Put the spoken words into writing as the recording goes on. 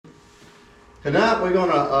Tonight we're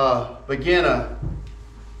going to begin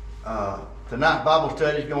tonight's Bible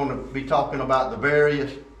study is going to be talking about the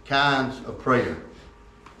various kinds of prayer.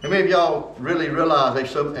 How many of y'all really realize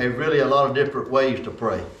there's really a lot of different ways to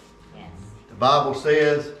pray? Yes. The Bible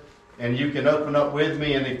says, and you can open up with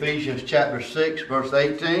me in Ephesians chapter 6, verse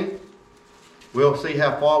 18. We'll see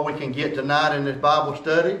how far we can get tonight in this Bible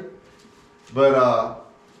study. But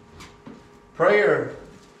prayer,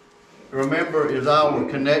 remember, is our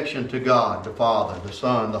connection to God, the Father, the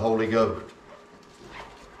Son, the Holy Ghost.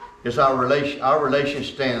 It's our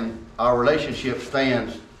relationship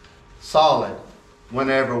stands solid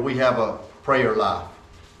whenever we have a prayer life.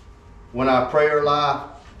 When our prayer life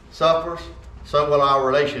suffers, so will our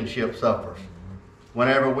relationship suffer.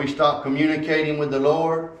 Whenever we stop communicating with the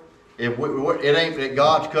Lord, it ain't that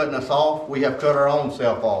God's cutting us off, we have cut our own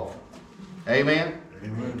self off. Amen?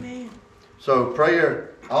 Amen. So prayer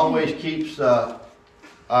always keeps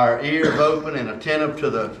our ears open and attentive to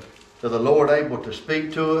the Lord, able to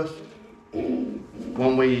speak to us.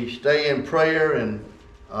 When we stay in prayer, and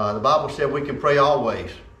the Bible said we can pray always,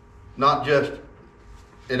 not just,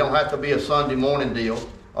 it don't have to be a Sunday morning deal,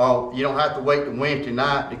 or you don't have to wait till Wednesday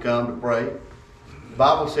night to come to pray. The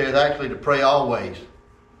Bible says actually to pray always.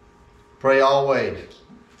 Pray always.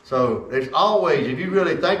 So there's always, if you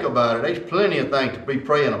really think about it, there's plenty of things to be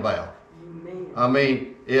praying about. Amen. I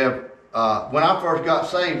mean, if when I first got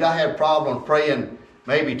saved, I had problems praying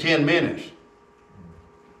maybe 10 minutes.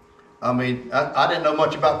 I mean, I didn't know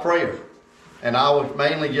much about prayer. And I was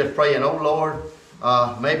mainly just praying, oh Lord,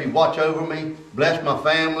 maybe watch over me, bless my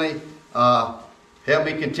family, help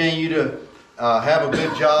me continue to have a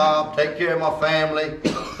good job, take care of my family,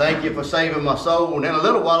 thank you for saving my soul. And in a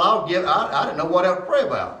little while, I didn't know what else to pray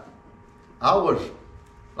about. I was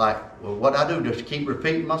like, well, what I do, just keep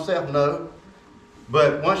repeating myself? No.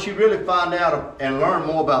 But once you really find out and learn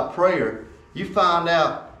more about prayer, you find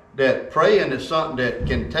out that praying is something that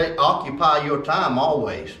can occupy your time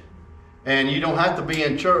always. And you don't have to be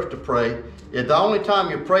in church to pray. If the only time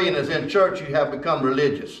you're praying is in church, you have become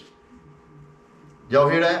religious. Y'all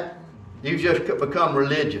hear that? You just become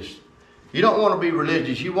religious. You don't want to be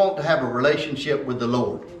religious. You want to have a relationship with the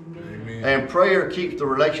Lord. Amen. And prayer keeps the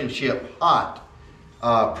relationship hot.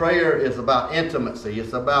 Prayer is about intimacy.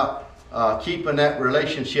 It's about keeping that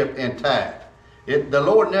relationship intact. The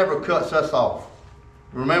Lord never cuts us off.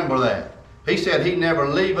 Remember that. He said He'd never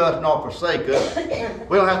leave us nor forsake us.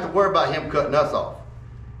 We don't have to worry about Him cutting us off.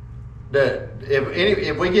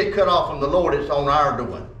 If we get cut off from the Lord, it's on our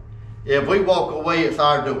doing. If we walk away, it's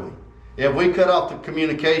our doing. If we cut off the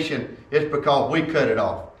communication, it's because we cut it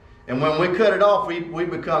off. And when we cut it off, we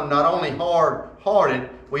become not only hard-hearted,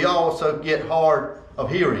 we also get hard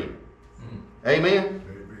of hearing. Amen?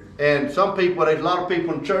 And there's a lot of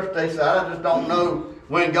people in church, they say, I just don't know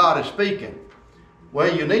when God is speaking.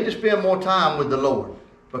 Well, you need to spend more time with the Lord.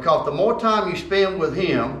 Because the more time you spend with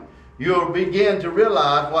Him, you'll begin to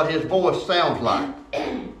realize what His voice sounds like.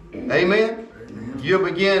 Amen? You'll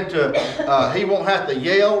begin to, He won't have to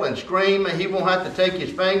yell and scream, and He won't have to take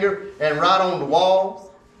His finger and write on the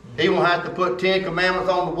wall. He won't have to put 10 commandments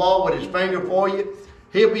on the wall with His finger for you.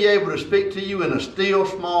 He'll be able to speak to you in a still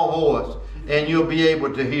small voice, and you'll be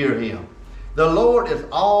able to hear Him. The Lord is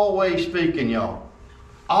always speaking, y'all.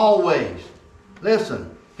 Always.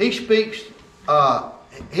 Listen, He speaks,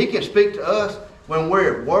 He can speak to us when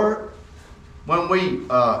we're at work, when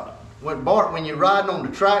you're riding on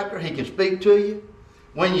the tractor, He can speak to you.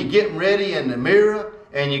 When you're getting ready in the mirror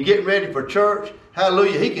and you're getting ready for church,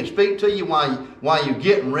 hallelujah, He can speak to you while you're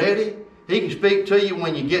getting ready. He can speak to you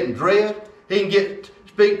when you're getting dressed. He can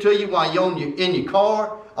speak to you while you're in your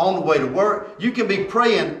car on the way to work. You can be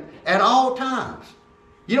praying at all times.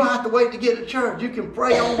 You don't have to wait to get to church. You can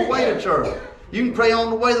pray on the way to church. You can pray on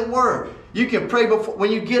the way to work. You can pray when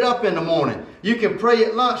you get up in the morning. You can pray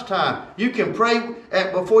at lunchtime. You can pray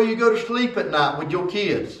before you go to sleep at night with your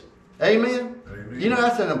kids. Amen? Amen. You know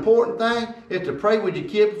that's an important thing, is to pray with your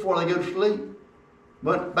kids before they go to sleep.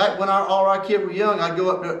 But back when all our kids were young, I'd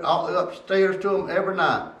go upstairs to them every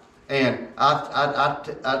night. And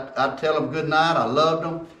I'd tell them good night. I loved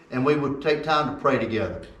them. And we would take time to pray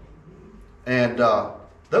together. And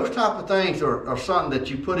those type of things are something that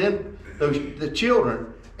you put in the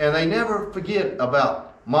children, and they never forget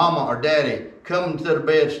about mama or daddy coming to the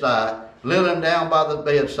bedside, kneeling down by the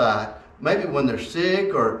bedside, maybe when they're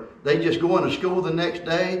sick or they just going to school the next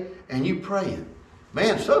day, and you praying.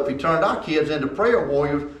 Man, Sophie turned our kids into prayer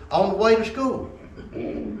warriors on the way to school.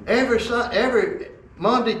 Every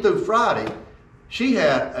Monday through Friday, she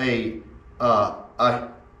had a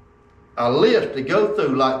list to go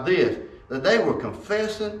through like this, that they were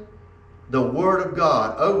confessing the Word of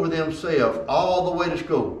God over themselves all the way to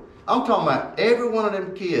school. I'm talking about every one of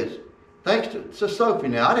them kids. Thanks to Sophie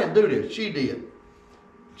now. I didn't do this. She did.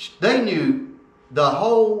 They knew the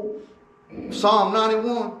whole Psalm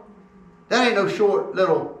 91. That ain't no short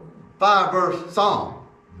little 5-verse psalm.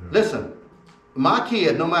 Listen, my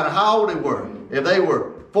kids, no matter how old they were, if they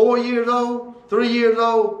were 4 years old, 3 years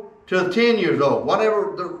old, to 10 years old,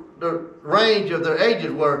 whatever the range of their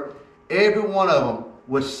ages were, every one of them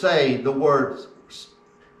would say the words,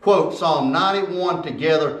 quote, Psalm 91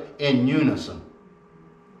 together in unison.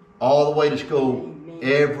 All the way to school,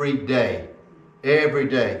 every day. Every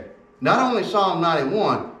day. Not only Psalm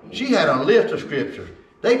 91, she had a list of scriptures.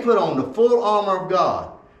 They put on the full armor of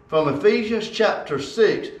God. From Ephesians chapter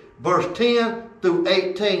 6, verse 10 through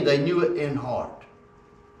 18, they knew it in heart.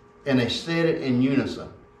 And they said it in unison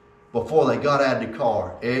before they got out of the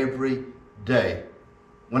car every day.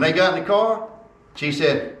 When they got in the car, she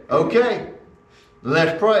said, okay,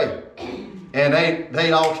 let's pray. And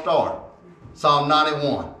they'd all start. Psalm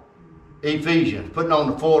 91, Ephesians, putting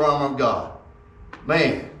on the full armor of God.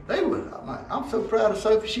 Man, they would. I'm so proud of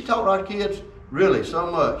Sophie. She taught our kids really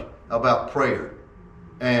so much about prayer.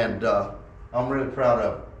 And I'm really proud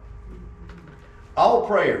of it. All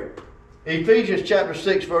prayer. Ephesians chapter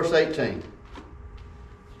 6, verse 18.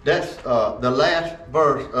 That's the last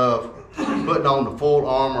verse of putting on the full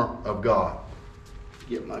armor of God.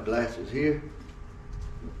 Get my glasses here.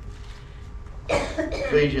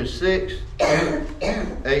 Ephesians 6,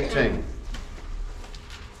 18.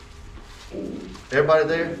 Everybody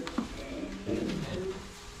there?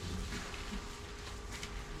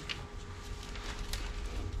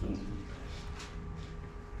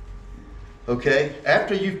 Okay,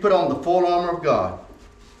 after you've put on the full armor of God,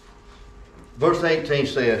 verse 18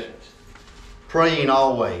 says, praying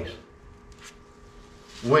always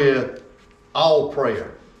with all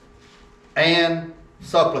prayer and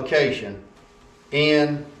supplication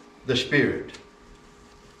in the Spirit,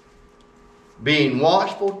 being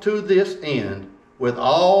watchful to this end with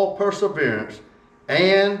all perseverance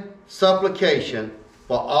and supplication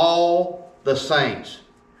for all the saints.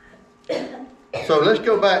 So let's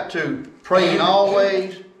go back to praying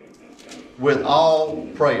always with all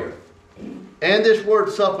prayer. And this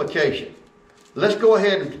word supplication. Let's go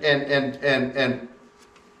ahead and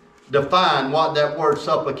define what that word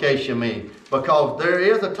supplication means. Because there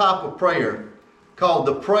is a type of prayer called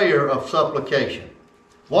the prayer of supplication.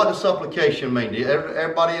 What does supplication mean?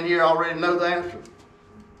 Everybody in here already know the answer?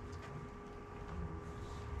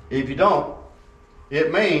 If you don't,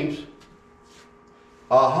 it means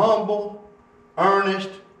a humble, earnest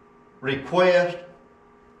request,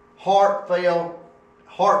 heartfelt,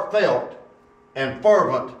 and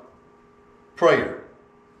fervent prayer.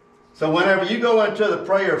 So whenever you go into the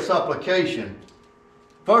prayer of supplication,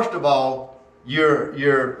 first of all, you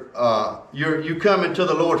come into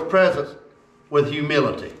the Lord's presence with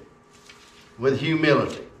humility. With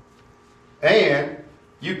humility. And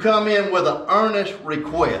you come in with an earnest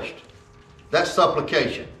request. That's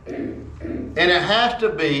supplication. And it has to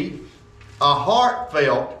be a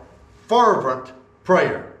heartfelt, fervent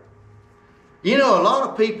prayer. You know, a lot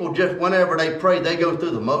of people just whenever they pray, they go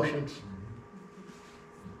through the motions.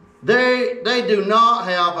 They do not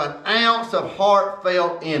have an ounce of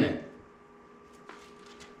heartfelt in it.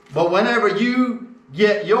 But whenever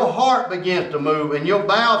your heart begins to move and your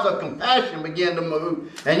bowels of compassion begin to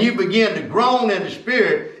move and you begin to groan in the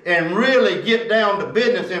Spirit and really get down to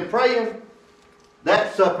business in praying,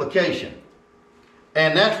 that's supplication.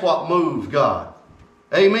 And that's what moves God.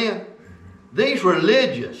 Amen? These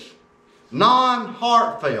religious,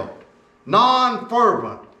 non-heartfelt,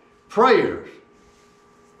 non-fervent prayers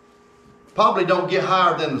probably don't get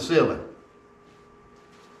higher than the ceiling.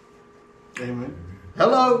 Amen.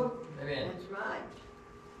 Hello? Amen. That's right.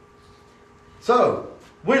 So,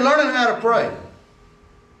 we're learning how to pray.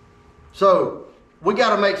 So, we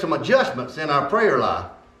got to make some adjustments in our prayer life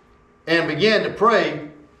and begin to pray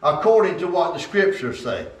according to what the Scriptures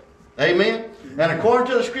say. Amen? And according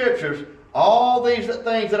to the Scriptures, all these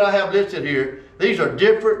things that I have listed here, these are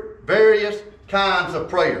different, various kinds of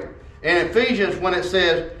prayer. In Ephesians, when it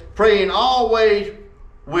says, praying always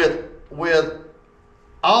with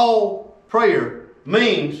all prayer,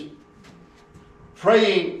 means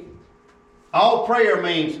praying, all prayer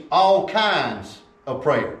means all kinds of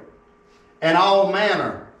prayer and all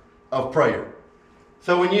manner of prayer.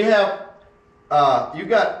 So when you have, you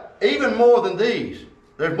got even more than these.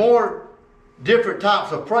 There's more different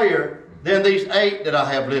types of prayer than these 8 that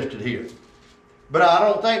I have listed here. But I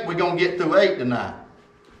don't think we're going to get through 8 tonight.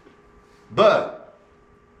 But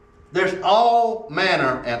there's all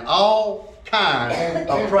manner and all kinds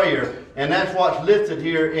of prayer And that's what's listed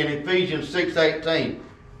here in Ephesians 6:18.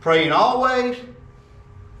 Praying always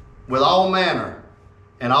with all manner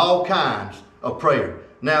and all kinds of prayer.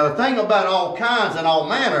 Now the thing about all kinds and all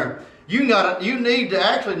manner, you need to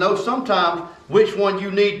actually know sometimes which one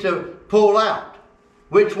you need to pull out,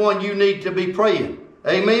 which one you need to be praying.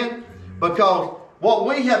 Amen? Because what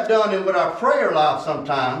we have done with our prayer life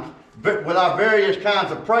sometimes, with our various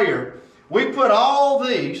kinds of prayer, we put all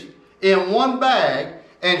these in one bag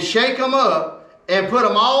and shake them up and put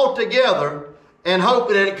them all together and hope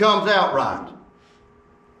that it comes out right.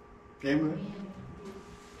 Amen.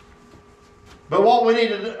 But what we need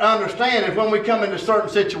to understand is when we come into certain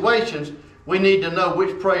situations, we need to know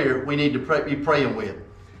which prayer we need to be praying with.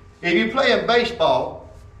 If you play in baseball,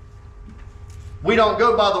 we don't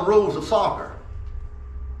go by the rules of soccer.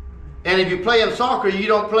 And if you play in soccer, you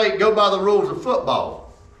don't go by the rules of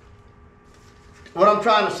football. What I'm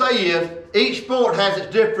trying to say is, each sport has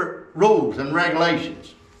its different rules and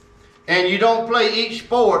regulations. And you don't play each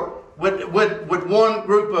sport with one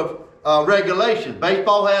group of regulations.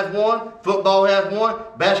 Baseball has one, football has one,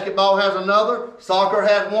 basketball has another, soccer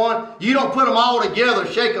has one. You don't put them all together,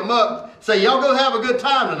 shake them up, say, y'all go have a good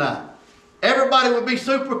time tonight. Everybody would be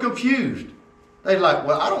super confused. They're like,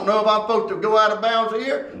 well, I don't know if I'm supposed to go out of bounds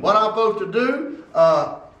here, what I'm supposed to do.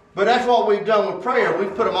 But that's what we've done with prayer. We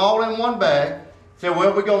put them all in one bag. Say,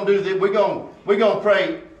 well, we're going to do this. We're going to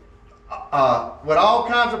pray with all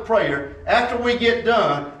kinds of prayer. After we get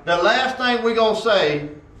done, the last thing we're going to say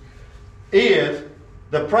is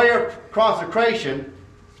the prayer consecration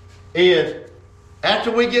is after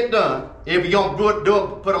we get done, if you're going to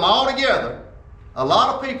put them all together, a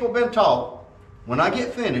lot of people have been taught, when I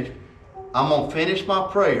get finished, I'm going to finish my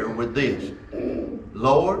prayer with this.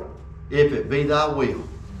 Lord, if it be thy will.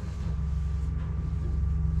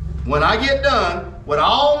 When I get done with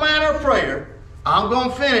all manner of prayer, I'm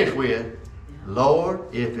going to finish with, Lord,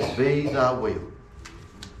 if it be thy will.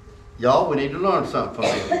 Y'all, we need to learn something from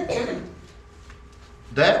this.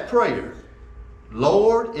 That prayer,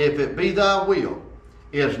 Lord, if it be thy will,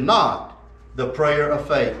 is not the prayer of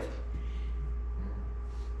faith.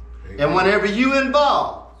 And whenever you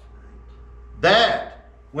involve that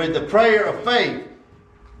with the prayer of faith,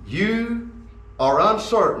 you are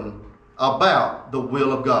uncertain about the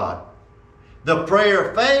will of God. The prayer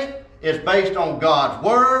of faith is based on God's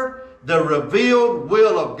Word. The revealed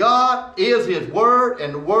will of God is His Word,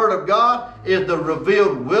 and the Word of God is the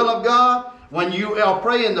revealed will of God. When you are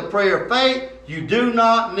praying the prayer of faith, you do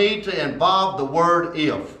not need to involve the word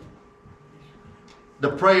if. The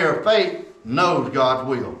prayer of faith knows God's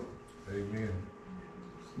will. Amen.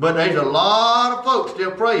 But there's a lot of folks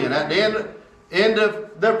still praying at the end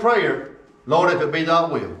of their prayer, Lord, if it be thy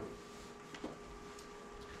will.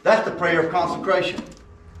 That's the prayer of consecration.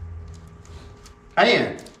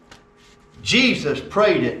 And Jesus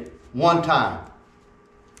prayed it one time.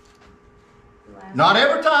 Not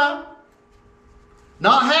every time.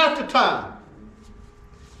 Not half the time.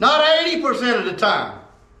 Not 80% of the time.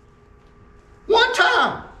 One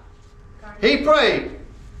time. He prayed,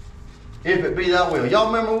 if it be thy will.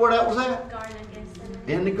 Y'all remember where that was at?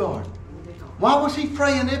 In the garden. Why was he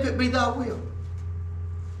praying, if it be thy will?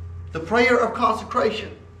 The prayer of consecration.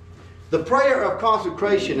 The prayer of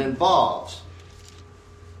consecration involves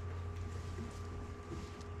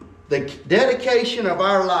the dedication of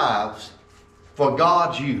our lives for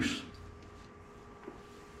God's use.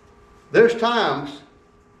 There's times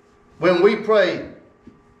when we pray,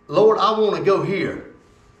 Lord, I want to go here.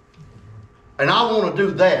 And I want to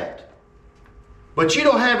do that. But you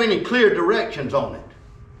don't have any clear directions on it.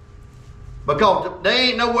 Because there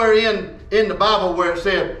ain't nowhere in the Bible where it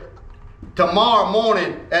says, tomorrow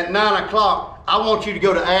morning at 9 o'clock, I want you to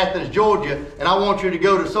go to Athens, Georgia, and I want you to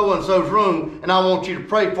go to so-and-so's room, and I want you to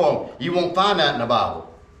pray for them. You won't find that in the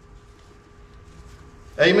Bible.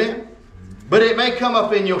 Amen? But it may come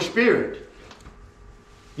up in your spirit.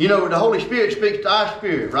 You know, the Holy Spirit speaks to our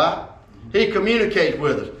spirit, right? He communicates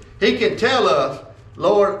with us. He can tell us,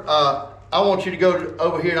 Lord, I want you to go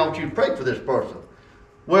over here and I want you to pray for this person.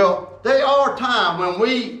 Well, there are times when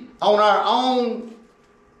we, in our own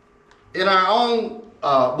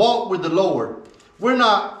walk with the Lord, we're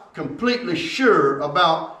not completely sure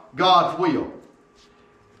about God's will.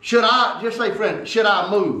 Should I, just say, friend, should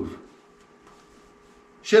I move?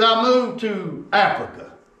 Should I move to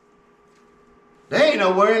Africa? There ain't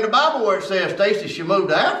nowhere in the Bible where it says Stacy should move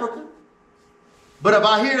to Africa. But if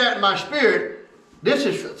I hear that in my spirit, this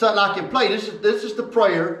is something I can play. This is the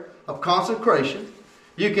prayer of consecration.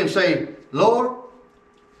 You can say, Lord,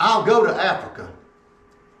 I'll go to Africa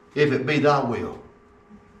if it be thy will.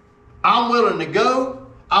 I'm willing to go.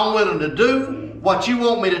 I'm willing to do what you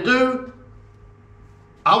want me to do.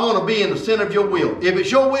 I want to be in the center of your will. If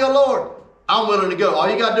it's your will, Lord, I'm willing to go. All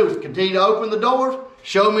you got to do is continue to open the doors,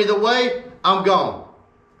 show me the way, I'm gone.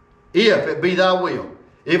 If it be thy will.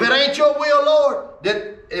 If it ain't your will, Lord,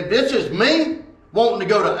 that if this is me wanting to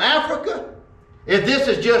go to Africa, if this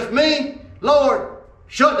is just me, Lord,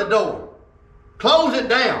 shut the door. Close it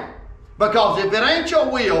down. Because if it ain't your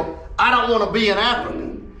will, I don't want to be in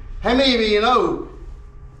Africa. How many of you know,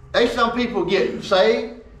 some people get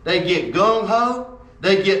saved, they get gung-ho,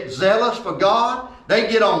 they get zealous for God,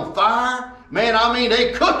 they get on fire. Man, I mean,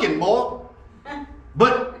 they cooking, boy.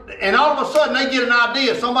 And all of a sudden they get an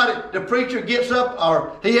idea. The preacher gets up,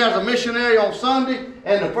 or he has a missionary on Sunday,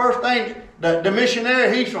 and the first thing, the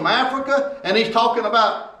missionary, he's from Africa, and he's talking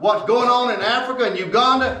about what's going on in Africa and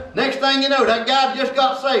Uganda. Next thing you know, that guy just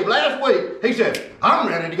got saved last week. He said, I'm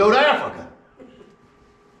ready to go to Africa.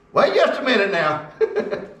 Wait just a minute now.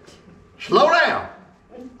 Slow down.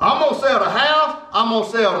 I'm going to sell the house. I'm going to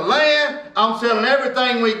sell the land. I'm selling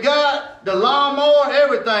everything we got, the lawnmower,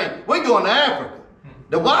 everything. We're going to Africa.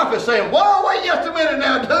 The wife is saying, whoa, wait just a minute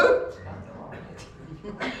now, dude.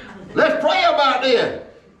 Let's pray about this.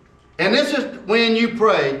 And this is when you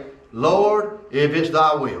pray, Lord, if it's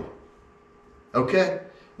thy will. Okay?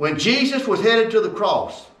 When Jesus was headed to the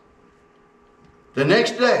cross, the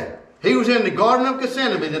next day, he was in the Garden of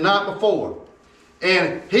Gethsemane the night before.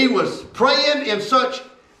 And he was praying in such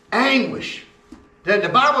anguish that the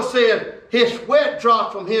Bible says his sweat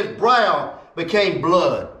drops from his brow became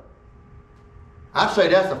blood. I say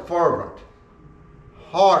that's a fervent,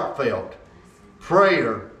 heartfelt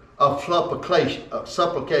prayer of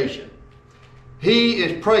supplication. He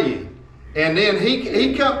is praying, and then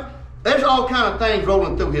he comes. There's all kind of things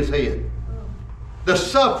rolling through his head. The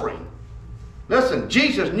suffering. Listen,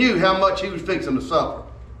 Jesus knew how much he was fixing to suffer.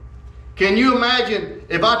 Can you imagine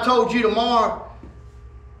if I told you tomorrow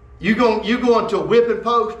you going to a whipping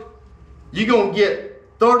post, you're going to get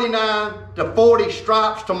 39 to 40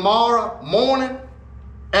 stripes tomorrow morning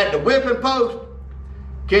at the whipping post?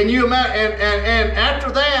 Can you imagine? And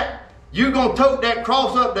after that, you're going to tote that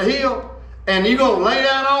cross up the hill, and you're going to lay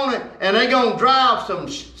down on it, and they're going to drive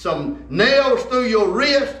some nails through your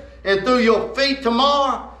wrist and through your feet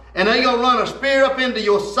tomorrow, and they're going to run a spear up into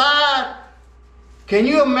your side. Can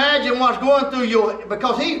you imagine what's going through your...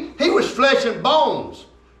 Because he was flesh and bones,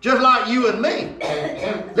 just like you and me.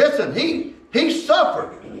 Listen, he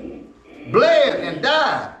suffered, bled, and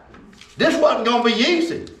died. This wasn't going to be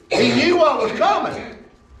easy. He knew what was coming.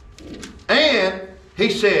 And he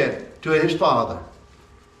said to his Father,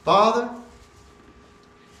 Father,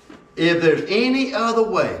 if there's any other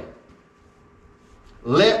way,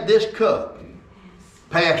 let this cup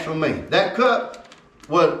pass from me. That cup,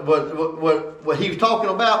 what he was talking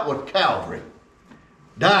about was Calvary.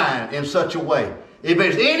 Dying in such a way. If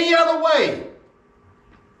there's any other way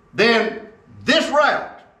than this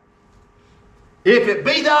route, if it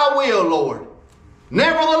be thy will, Lord,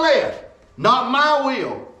 nevertheless, not my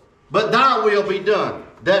will, but thy will be done.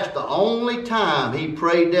 That's the only time he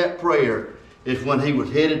prayed that prayer, is when he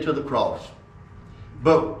was headed to the cross.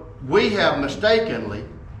 But we have mistakenly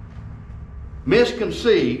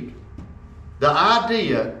misconceived the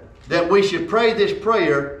idea that we should pray this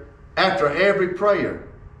prayer after every prayer.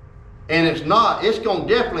 And it's not. It's going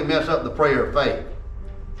to definitely mess up the prayer of faith.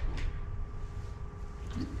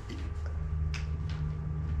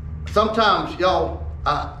 Sometimes, y'all,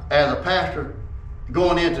 as a pastor,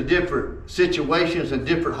 going into different situations and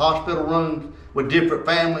different hospital rooms with different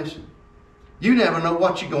families, you never know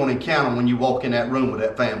what you're going to encounter when you walk in that room with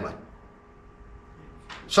that family.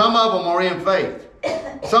 Some of them are in faith.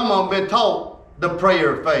 Some of them been taught the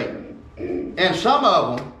prayer of faith. And some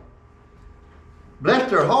of them, bless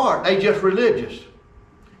their heart, they just religious.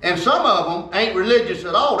 And some of them ain't religious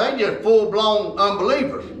at all. They just full-blown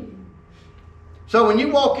unbelievers. So when you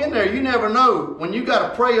walk in there, you never know, when you got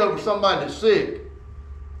to pray over somebody that's sick,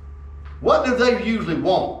 what do they usually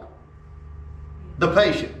want? The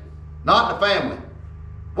patient, not the family.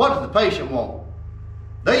 What does the patient want?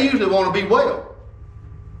 They usually want to be well.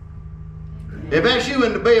 If that's you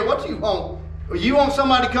in the bed, what do you want? You want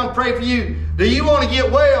somebody to come pray for you. Do you want to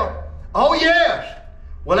get well? Oh, yes.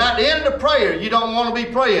 Well, at the end of the prayer, you don't want to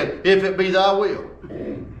be praying, if it be thy will.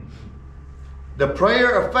 The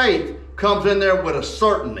prayer of faith comes in there with a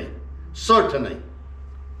certainty,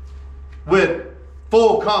 with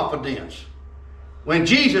full confidence. When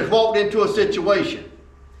Jesus walked into a situation,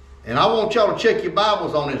 and I want y'all to check your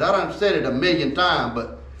Bibles on this. I done said it 1,000,000 times,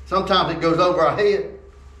 but sometimes it goes over our head.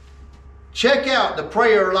 Check out the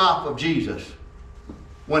prayer life of Jesus.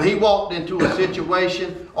 When he walked into a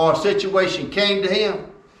situation, or a situation came to him,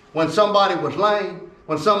 when somebody was lame,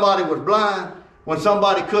 when somebody was blind, when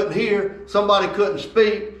somebody couldn't hear, somebody couldn't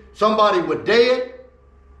speak, somebody was dead?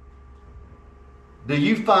 Do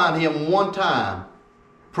you find him one time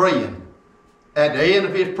praying at the end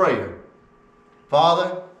of his prayer,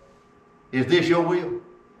 Father, is this your will?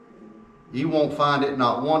 You won't find it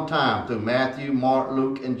not one time through Matthew, Mark,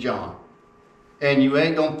 Luke, and John. And you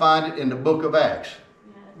ain't going to find it in the book of Acts.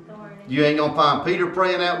 You ain't going to find Peter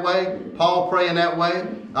praying that way, Paul praying that way.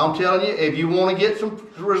 I'm telling you, if you want to get some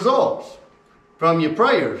results from your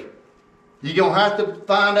prayers, you're going to have to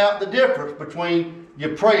find out the difference between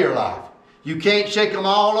your prayer life. You can't shake them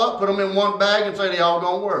all up, put them in one bag and say they all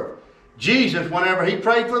going to work. Jesus, whenever he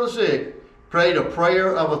prayed for the sick, prayed a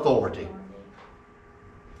prayer of authority.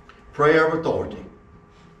 Prayer of authority.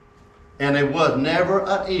 And there was never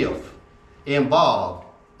an if involved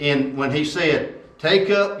in when he said, take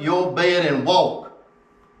up your bed and walk.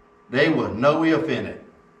 There was no if in it.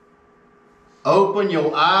 Open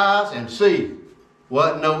your eyes and see.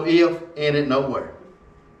 Wasn't no if in it nowhere.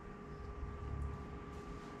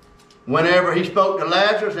 Whenever he spoke to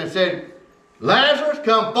Lazarus and said, Lazarus,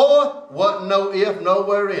 come forth, wasn't no if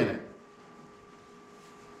nowhere in it.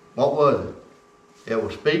 What was it? It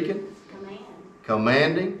was speaking,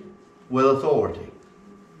 commanding with authority.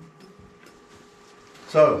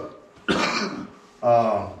 So,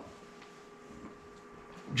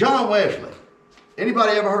 John Wesley.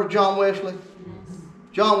 Anybody ever heard of John Wesley? Yes.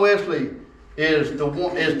 John Wesley is an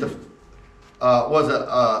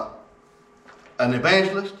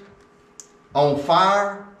evangelist on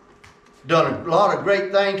fire, done a lot of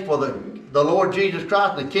great things for the Lord Jesus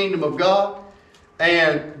Christ, the kingdom of God.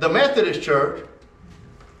 And the Methodist Church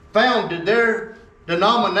founded their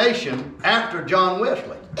denomination after John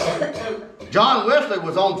Wesley. John Wesley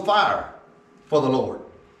was on fire for the Lord.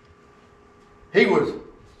 He was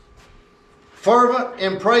fervent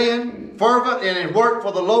in praying, fervent in his work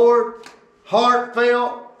for the Lord,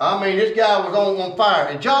 heartfelt. I mean, this guy was on fire.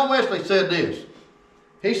 And John Wesley said this.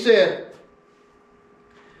 He said,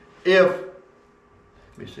 let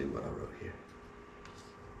me see what I wrote here.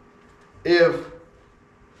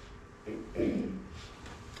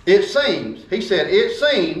 He said, it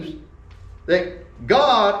seems that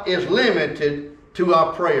God is limited to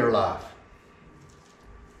our prayer life.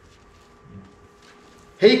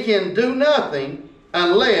 He can do nothing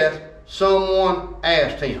unless someone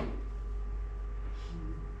asked him.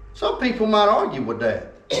 Some people might argue with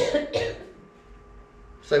that.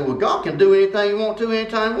 Say, well, God can do anything he wants to,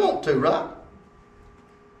 anytime he wants to, right?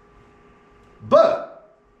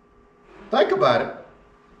 But, think about it.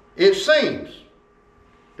 It seems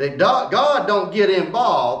that God don't get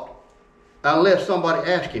involved unless somebody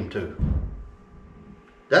asks him to.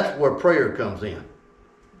 That's where prayer comes in.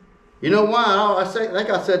 You know why? I think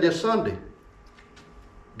I said this Sunday.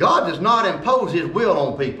 God does not impose his will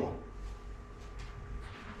on people.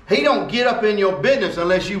 He don't get up in your business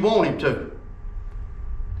unless you want him to.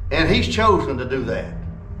 And he's chosen to do that.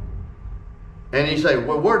 And you say,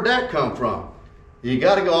 well, where'd that come from? You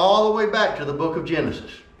got to go all the way back to the book of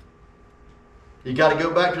Genesis. You got to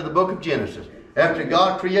go back to the book of Genesis. After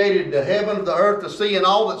God created the heavens, the earth, the sea, and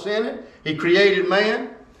all that's in it, he created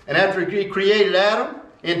man. And after he created Adam,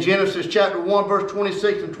 in Genesis chapter 1, verse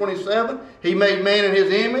 26 and 27, he made man in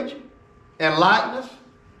his image and likeness.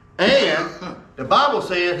 And the Bible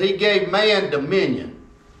says he gave man dominion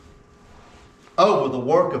over the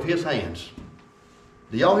work of his hands.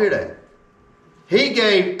 Do y'all hear that? He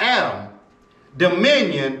gave Adam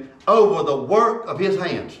dominion over the work of his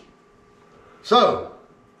hands. So,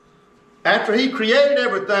 after he created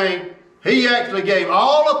everything, he actually gave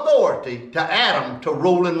all authority to Adam to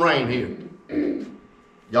rule and reign here.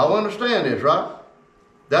 Y'all understand this, right?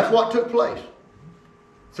 That's what took place.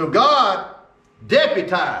 So God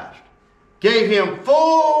deputized, gave him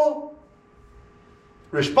full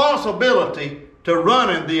responsibility to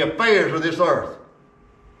running the affairs of this earth.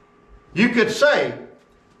 You could say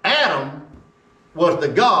Adam was the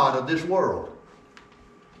God of this world.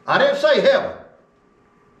 I didn't say heaven.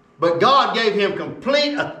 But God gave him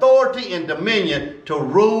complete authority and dominion to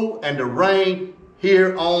rule and to reign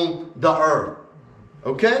here on the earth.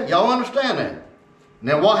 Okay? Y'all understand that?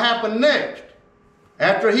 Now what happened next?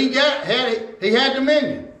 After he had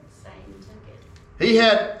dominion. Satan took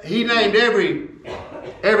it. He named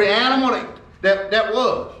every animal that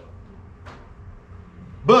was.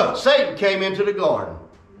 But Satan came into the garden.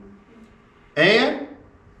 And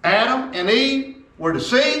Adam and Eve were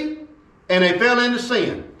deceived and they fell into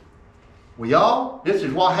sin. Well, y'all, this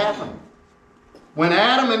is what happened. When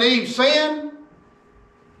Adam and Eve sinned,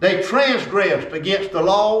 they transgressed against the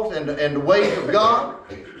laws and the ways of God.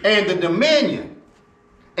 And the dominion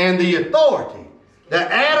and the authority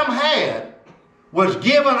that Adam had was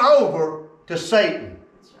given over to Satan.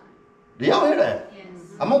 That's right. Do y'all hear that? Yes.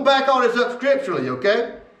 I'm going to back all this up scripturally,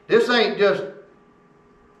 okay? This ain't just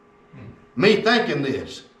me thinking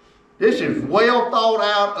this. This is well thought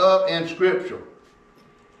out of in scripture.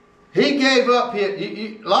 He gave up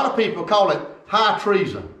his, a lot of people call it high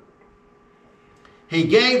treason. He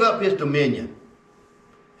gave up his dominion.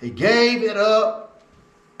 He gave it up,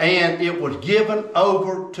 and it was given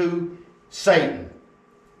over to Satan.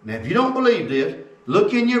 Now, if you don't believe this,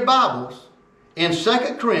 look in your Bibles in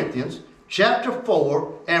 2 Corinthians chapter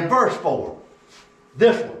 4 and verse 4.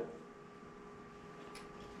 This one.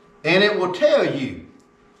 And it will tell you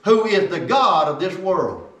who is the God of this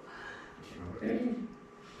world.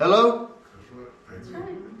 Hello? That's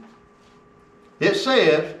right. It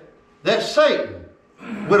says that Satan,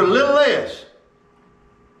 with a little s,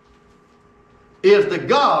 is the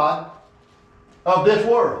God of this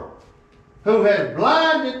world, who has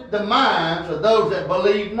blinded the minds of those that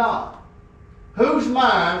believe not, whose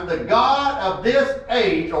minds the God of this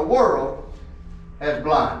age or world has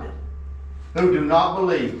blinded, who do not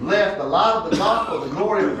believe, lest the light of the gospel of the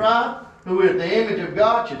glory of Christ, who is the image of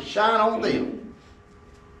God, should shine on them.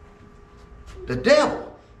 The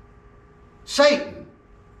devil, Satan,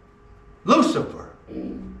 Lucifer,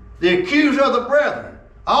 the accuser of the brethren,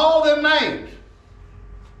 all them names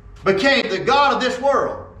became the God of this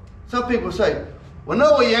world. Some people say, well,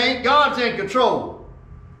 no, he ain't. God's in control.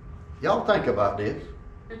 Y'all think about this.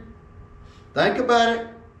 Think about it.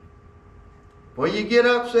 Before you get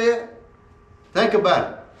upset, think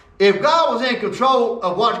about it. If God was in control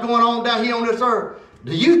of what's going on down here on this earth,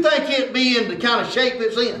 do you think it'd be in the kind of shape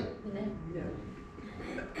it's in?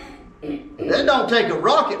 That don't take a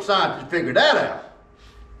rocket scientist to figure that out.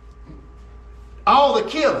 All the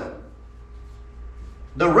killing,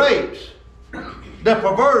 the rapes, the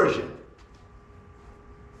perversion,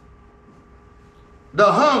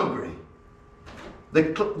 the hungry,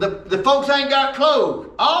 the folks ain't got clothes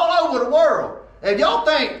all over the world. If y'all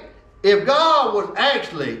think if God was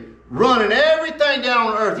actually running everything down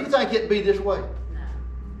on earth, you think it'd be this way? No.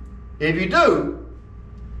 If you do,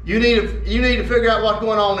 you need to figure out what's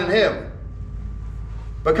going on in heaven.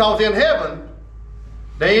 Because in heaven,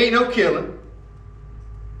 there ain't no killing.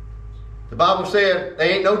 The Bible says there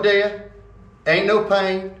ain't no death, ain't no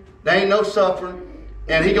pain, there ain't no suffering,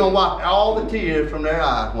 and He's going to wipe all the tears from their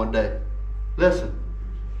eyes one day. Listen,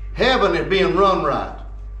 heaven is being run right.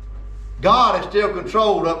 God is still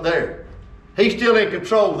controlled up there. He's still in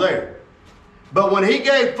control there. But when He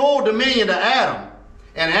gave full dominion to Adam,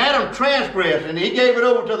 and Adam transgressed and he gave it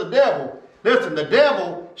over to the devil, listen, the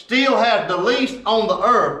devil still has the lease on the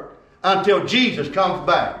earth until Jesus comes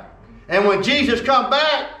back. And when Jesus comes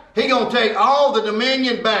back, He's going to take all the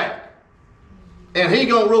dominion back. And He's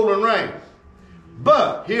going to rule and reign.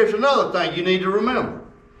 But here's another thing you need to remember.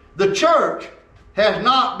 The church has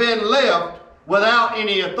not been left without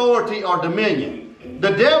any authority or dominion.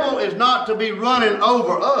 The devil is not to be running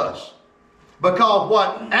over us. Because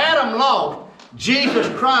what Adam lost, Jesus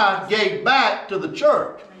Christ gave back to the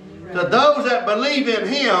church. To those that believe in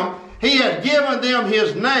Him, He has given them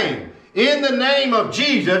His name. In the name of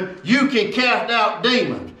Jesus, you can cast out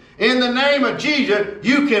demons. In the name of Jesus,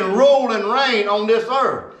 you can rule and reign on this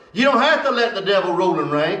earth. You don't have to let the devil rule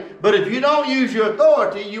and reign, but if you don't use your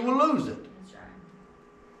authority, you will lose it. That's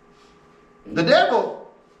right. The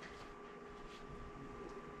devil,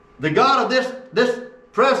 the God of this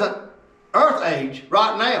present earth age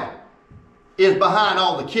right now, is behind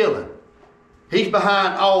all the killing. He's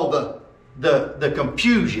behind all the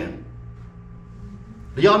confusion.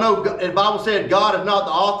 Do y'all know the Bible said God is not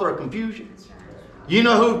the author of confusion? That's right. You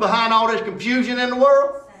know who's behind all this confusion in the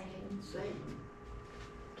world? Satan.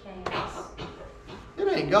 Chaos. It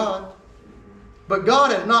ain't God. But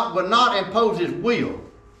God would not impose His will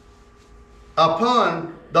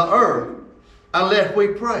upon the earth unless we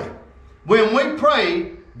pray. When we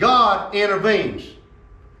pray, God intervenes.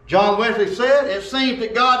 John Wesley said, it seems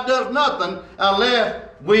that God does nothing unless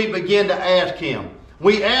we begin to ask Him.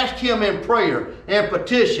 We ask Him in prayer and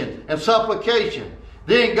petition and supplication.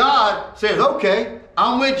 Then God says, okay,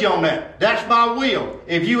 I'm with you on that. That's my will.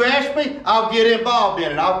 If you ask me, I'll get involved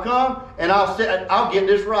in it. I'll come and I'll get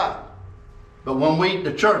this right. But when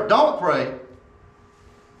the church don't pray,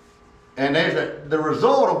 and there's the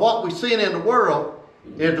result of what we've seen in the world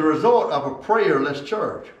is the result of a prayerless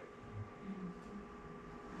church.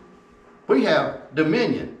 We have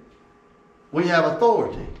dominion. We have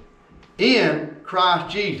authority in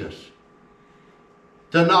Christ Jesus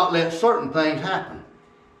to not let certain things happen.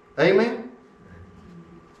 Amen?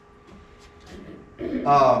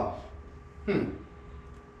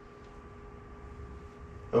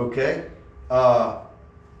 Okay? So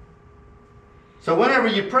whenever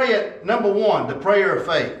you pray it, number one, the prayer of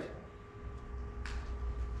faith.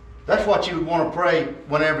 That's what you would want to pray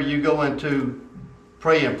whenever you go into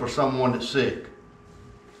praying for someone that's sick.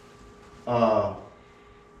 To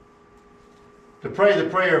pray the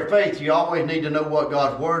prayer of faith, you always need to know what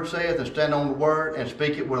God's Word says and stand on the Word and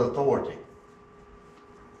speak it with authority.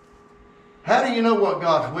 How do you know what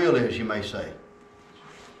God's will is, you may say?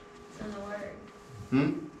 It's in the Word.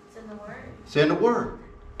 It's in the Word. It's in the Word.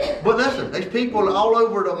 But listen, there's people all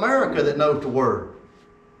over America that knows the Word.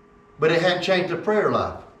 But it hadn't changed their prayer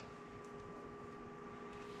life.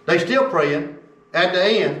 They still praying at the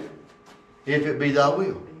end, if it be thy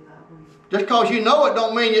will. Just because you know it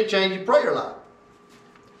don't mean it change your prayer life.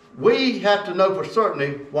 We have to know for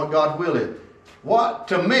certainty what God's will is. What,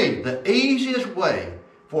 to me, the easiest way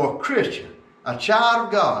for a Christian, a child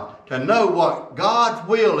of God, to know what God's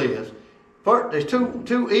will is, first, there's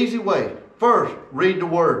two easy ways. First, read the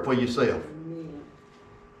Word for yourself.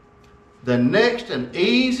 The next and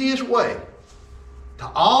easiest way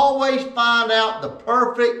to always find out the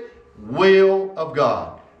perfect will of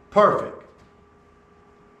God. Perfect.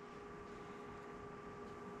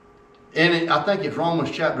 And I think it's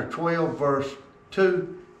Romans chapter 12, verse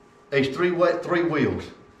 2. There's three wills.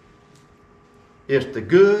 It's the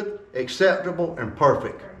good, acceptable, and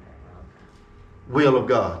perfect will of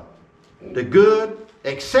God. The good,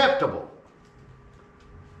 acceptable.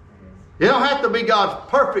 It don't have to be God's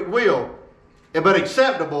perfect will, but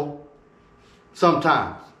acceptable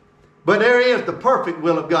sometimes. But there is the perfect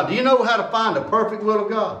will of God. Do you know how to find the perfect will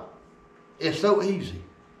of God? It's so easy.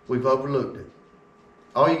 We've overlooked it.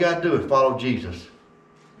 All you got to do is follow Jesus.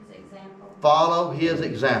 His example. Follow His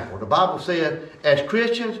example. The Bible says, as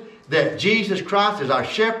Christians, that Jesus Christ is our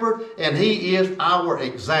shepherd and He is our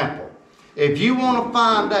example. If you want to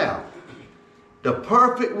find out the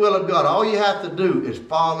perfect will of God, all you have to do is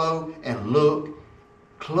follow and look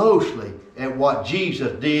closely at what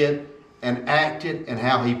Jesus did and acted and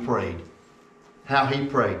how He prayed. How He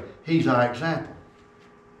prayed. He's our example.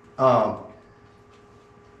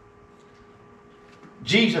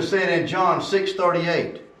 Jesus said in John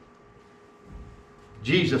 6:38,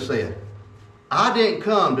 Jesus said, I didn't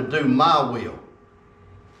come to do my will,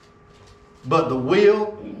 but the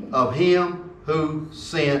will of Him who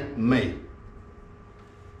sent me.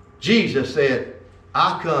 Jesus said,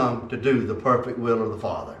 I come to do the perfect will of the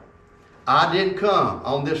Father. I didn't come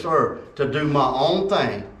on this earth to do my own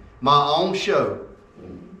thing, my own show,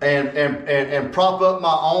 and prop up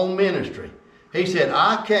my own ministry. He said,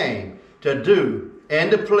 I came to do and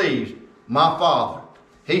to please my Father.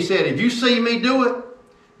 He said, if you see me do it,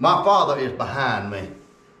 my Father is behind me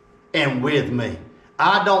and with me.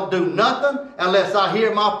 I don't do nothing unless I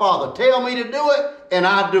hear my Father tell me to do it, and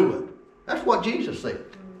I do it. That's what Jesus said.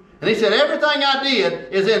 And He said, everything I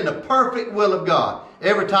did is in the perfect will of God.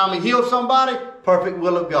 Every time He healed somebody, perfect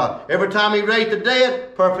will of God. Every time He raised the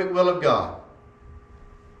dead, perfect will of God.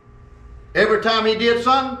 Every time He did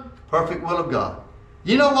something, perfect will of God.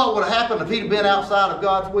 You know what would have happened if He'd have been outside of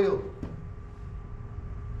God's will?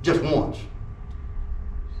 Just once.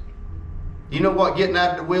 You know what getting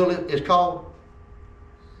out of the will is called?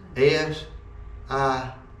 S-I-N.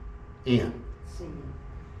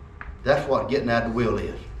 That's what getting out of the will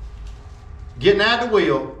is. Getting out of the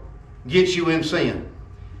will gets you in sin.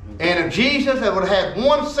 And if Jesus would have had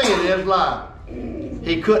one sin in His life,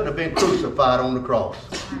 He couldn't have been crucified on the cross.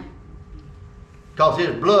 Because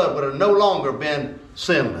His blood would have no longer been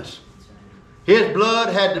sinless. His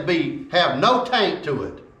blood had to have no taint to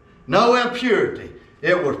it, no impurity.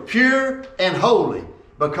 It was pure and holy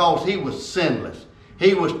because He was sinless.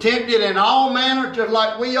 He was tempted in all manner just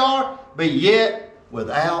like we are, but yet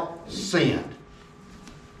without sin.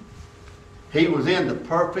 He was in the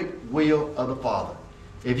perfect will of the Father.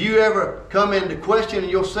 If you ever come into questioning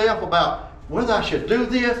yourself about whether I should do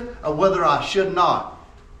this or whether I should not,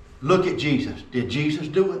 look at Jesus. Did Jesus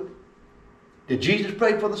do it? Did Jesus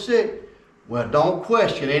pray for the sick? Well, don't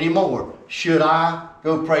question anymore. Should I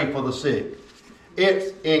go pray for the sick?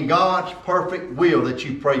 It's in God's perfect will that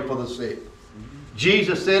you pray for the sick.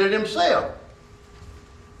 Jesus said it Himself.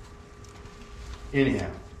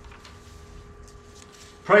 Anyhow.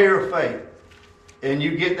 Prayer of faith. And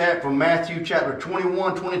you get that from Matthew chapter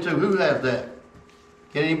 21, 22. Who has that?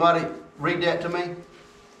 Can anybody read that to me?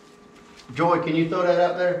 Joy, can you throw that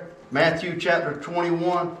out there? Matthew chapter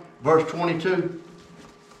 21, verse 22.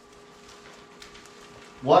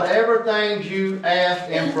 Whatever things you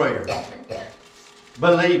ask in prayer,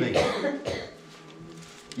 believing,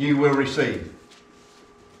 you will receive.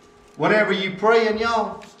 Whenever you praying,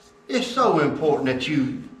 y'all, it's so important that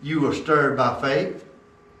you are stirred by faith.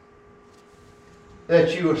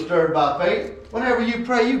 that you are stirred by faith. Whenever you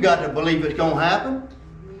pray, you got to believe it's going to happen.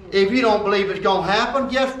 If you don't believe it's going to happen,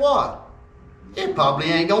 guess what? It probably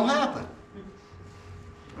ain't going to happen.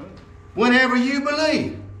 Whenever you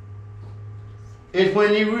believe, it's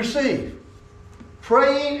when you receive.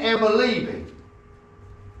 Praying and believing.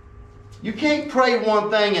 You can't pray one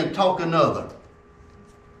thing and talk another.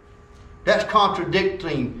 That's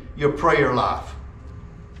contradicting your prayer life.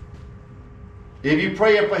 If you're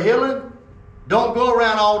praying for healing, don't go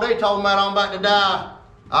around all day talking about I'm about to die.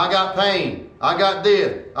 I got pain. I got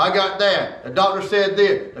this. I got that. The doctor said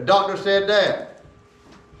this. The doctor said that.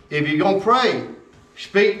 If you're going to pray,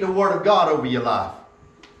 speak the word of God over your life.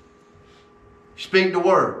 Speak the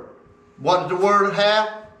word. What does the word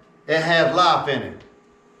have? It has life in it.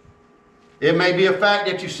 It may be a fact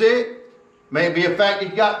that you're sick. May be a fact that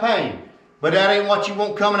you got pain. But that ain't what you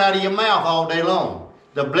want coming out of your mouth all day long.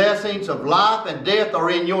 The blessings of life and death are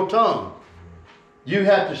in your tongue. You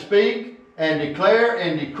have to speak and declare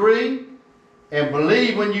and decree and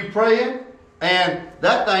believe when you pray it, and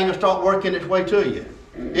that thing will start working its way to you.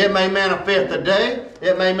 It may manifest today,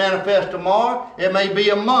 it may manifest tomorrow, it may be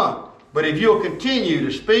a month. But if you'll continue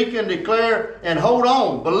to speak and declare and hold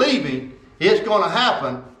on, believing it's going to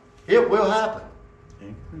happen, it will happen.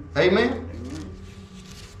 Amen?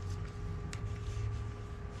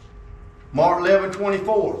 Mark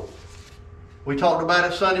 11:24. We talked about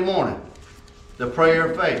it Sunday morning. The prayer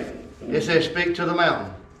of faith. It says speak to the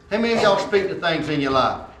mountain. How many of y'all speak to things in your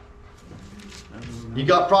life? You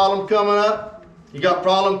got problems coming up? You got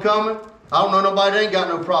problems coming? I don't know nobody that ain't got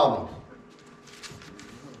no problems.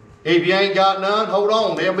 If you ain't got none, hold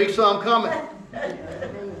on. There'll be some coming.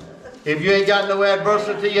 If you ain't got no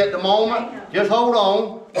adversity at the moment, just hold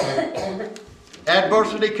on.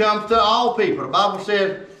 Adversity comes to all people. The Bible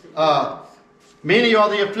says, many are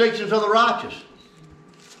the afflictions of the righteous,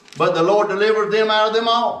 but the Lord delivers them out of them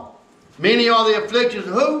all. Many are the afflictions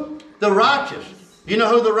of who? The righteous. You know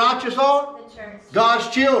who the righteous are? The church. God's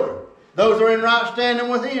children. Those are in right standing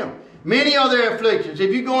with Him. Many are their afflictions.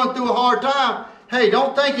 If you're going through a hard time, hey,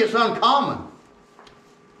 don't think it's uncommon.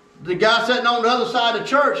 The guy sitting on the other side of the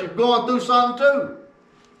church is going through something too.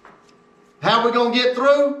 How are we going to get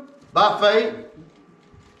through? By faith.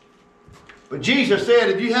 But Jesus said,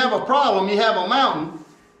 if you have a problem, you have a mountain,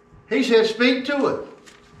 He said, speak to it.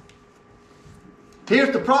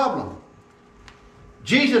 Here's the problem.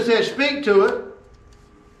 Jesus said, speak to it.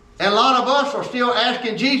 And a lot of us are still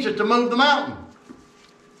asking Jesus to move the mountain.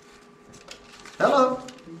 Hello?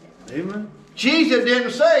 Amen. Jesus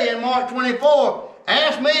didn't say in Mark 24,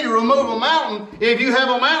 ask me to remove a mountain if you have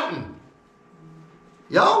a mountain.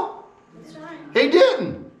 Y'all? That's right. He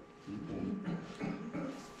didn't.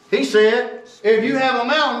 He said, if you have a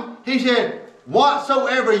mountain, He said,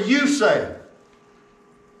 whatsoever you say,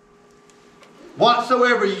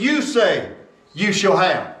 whatsoever you say, you shall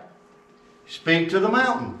have. Speak to the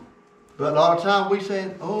mountain. But a lot of times we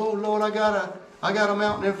say, oh Lord, I got a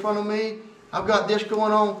mountain in front of me. I've got this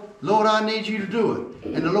going on. Lord, I need you to do it.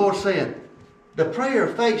 And the Lord said, the prayer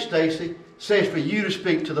of faith, Stacy, says for you to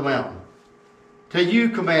speak to the mountain. Till you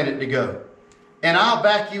command it to go. And I'll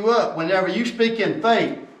back you up whenever you speak in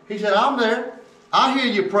faith. He said, I'm there. I hear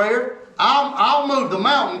your prayer. I'll move the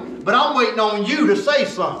mountain, but I'm waiting on you to say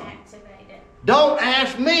something. Activate it. Don't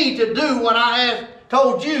ask me to do what I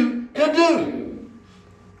told you to do.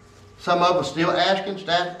 Some of us still asking.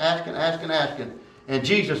 And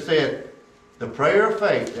Jesus said, the prayer of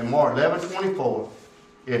faith in Mark 11:24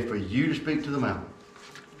 is for you to speak to the mountain.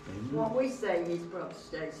 What we say is, Brother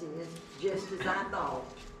Stacy, is just as I thought.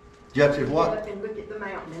 Just as Get what? up and look at the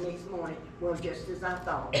mountain the next morning. Well, just as I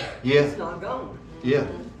thought. Yeah. It's not gone. Yeah.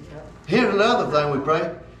 Here's another thing we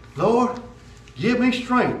pray. Lord, give me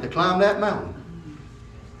strength to climb that mountain.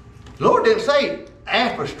 The Lord didn't say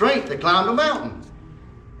ask for strength to climb the mountain.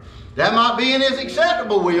 That might be in His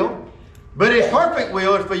acceptable will, but His perfect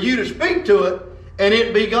will is for you to speak to it and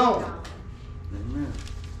it be gone. Amen.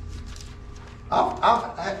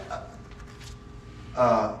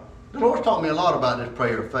 The Lord's taught me a lot about this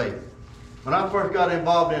prayer of faith. When I first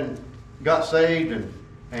got saved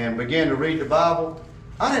and began to read the Bible,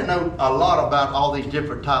 I didn't know a lot about all these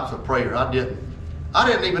different types of prayer. I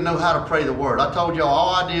didn't even know how to pray the word. I told y'all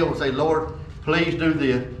all I did was say, Lord, please do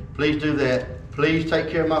this, please do that, please take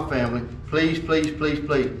care of my family, please, please, please,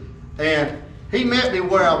 please. And He met me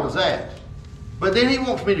where I was at. But then He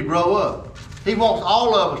wants me to grow up. He wants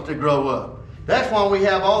all of us to grow up. That's why we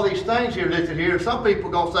have all these things here listed here. Some people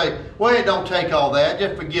are going to say, well, it don't take all that.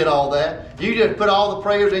 Just forget all that. You just put all the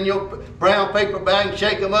prayers in your brown paper bag and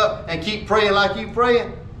shake them up and keep praying like you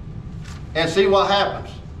praying and see what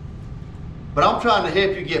happens. But I'm trying to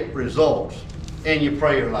help you get results. in your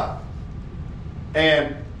prayer life.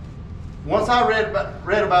 And once I read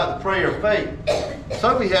about the prayer of faith,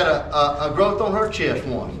 Sophie had a growth on her chest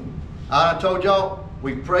once. I told y'all,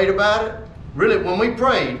 we prayed about it. Really, when we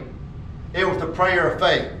prayed, it was the prayer of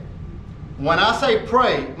faith. When I say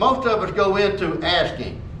pray, most of us go into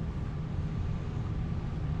asking.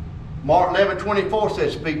 Mark 11:24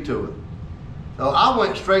 says speak to it. So I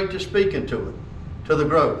went straight to speaking to it, to the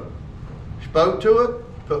growth. Spoke to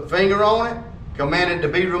it, put finger on it, commanded to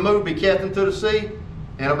be removed, be cast into the sea.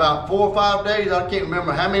 In about 4 or 5 days, I can't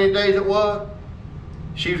remember how many days it was,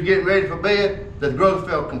 she was getting ready for bed, the growth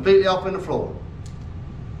fell completely off in the floor.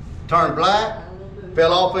 Turned black,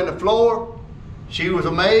 fell off in the floor. She was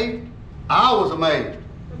amazed. I was amazed.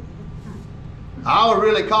 I was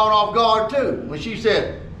really caught off guard too when she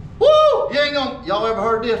said, "Woo! Y'all ever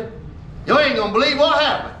heard this? You ain't gonna believe what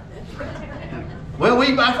happened." Well,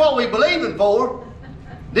 that's what we believing for.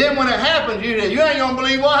 Then when it happens, you ain't gonna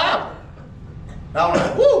believe what happened. I was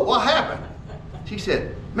like, "Woo! What happened?" She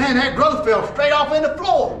said, "Man, that growth fell straight off in the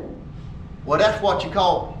floor." Well, that's what you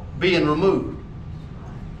call being removed,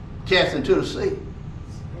 cast into the sea.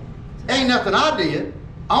 Ain't nothing I did.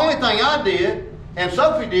 Only thing I did, and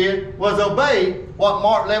Sophie did, was obey what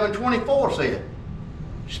Mark 11:24 said.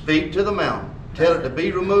 Speak to the mountain, tell it to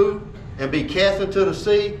be removed and be cast into the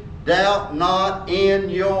sea. Doubt not in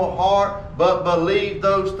your heart, but believe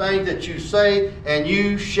those things that you say, and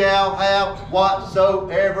you shall have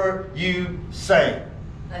whatsoever you say.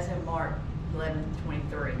 That's in Mark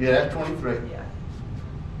 11:23. Yeah, that's 23. Yeah.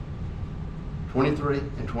 23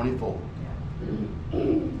 and 24. Yeah.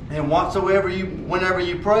 And whenever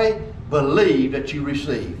you pray, believe that you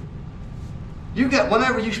receive.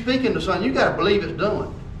 Whenever you speak into something, you got to believe it's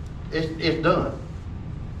done. It's done.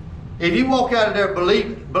 If you walk out of there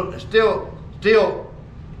believing, but still,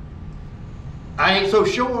 I ain't so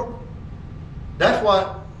sure. That's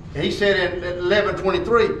what he said in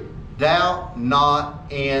 11:23. Doubt not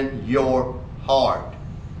in your heart.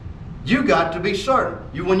 You got to be certain.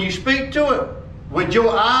 When you speak to it with your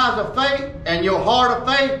eyes of faith and your heart of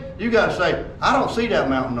faith, you got to say, "I don't see that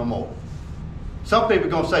mountain no more." Some people are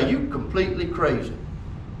going to say, "You completely crazy.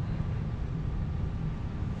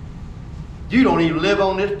 You don't even live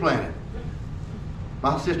on this planet."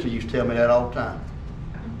 My sister used to tell me that all the time.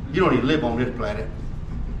 "You don't even live on this planet."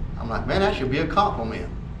 I'm like, man, that should be a compliment.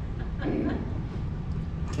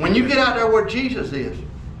 When you get out there where Jesus is,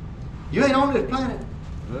 you ain't on this planet.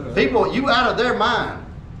 People, you out of their mind.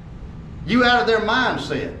 You out of their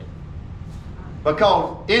mindset.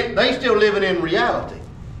 Because they still living in reality.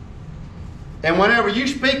 And whenever you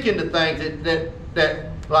speak into things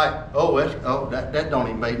that like, that don't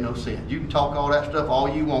even make no sense. You can talk all that stuff all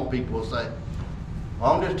you want, people will say.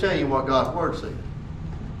 Well, I'm just telling you what God's Word says.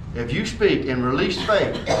 If you speak and release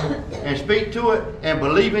faith and speak to it and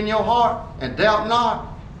believe in your heart and doubt not,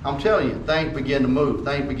 I'm telling you, things begin to move.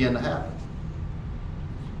 Things begin to happen.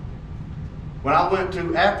 When I went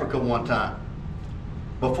to Africa one time,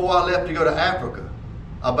 before I left to go to Africa,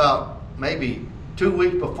 about maybe 2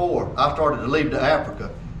 weeks before I started to leave to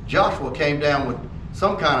Africa, Joshua came down with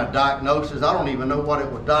some kind of diagnosis. I don't even know what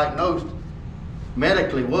it was diagnosed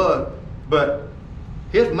medically was, but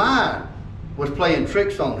his mind was playing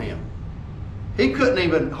tricks on him. He couldn't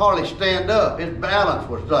even hardly stand up. His balance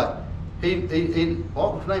was like,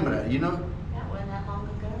 what was the name of that, you know? That wasn't that long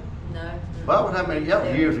ago. No. Well, that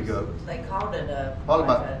was years ago. They called it a. Probably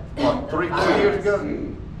about, 3, 4 years ago?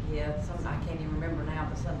 Yeah, I can't even remember now,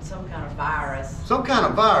 but some kind of virus. Some kind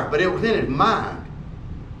of virus, but it was in his mind.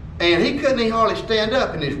 And he couldn't even hardly stand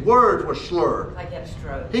up, and his words were slurred. Like he had a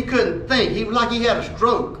stroke. He couldn't think. He was like he had a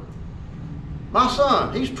stroke. My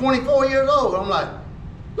son, he's 24 years old. I'm like,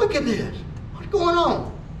 look at this. What's going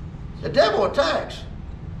on? The devil attacks.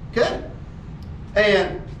 Okay?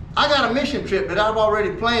 And I got a mission trip that I've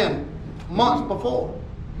already planned months before.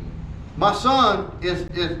 My son is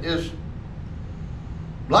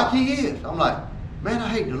like he is. I'm like, man, I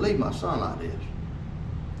hate to leave my son like this.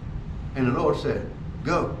 And the Lord said,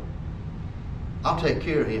 go. I'll take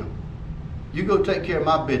care of him. You go take care of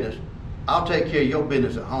my business. I'll take care of your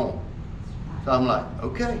business at home. So I'm like,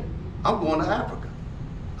 okay, I'm going to Africa.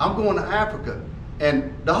 I'm going to Africa.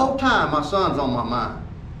 And the whole time my son's on my mind.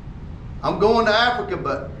 I'm going to Africa,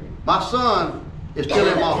 but my son is still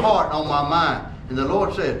in my heart and on my mind. And the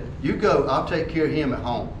Lord said, you go, I'll take care of him at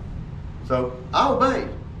home. So I obeyed.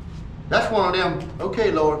 That's one of them,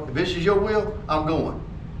 okay, Lord, if this is your will, I'm going.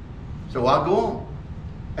 So I go on.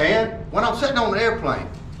 And when I'm sitting on the airplane,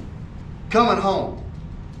 coming home,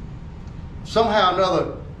 somehow or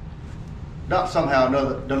another, not somehow or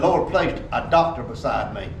another, the Lord placed a doctor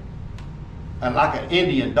beside me. And like an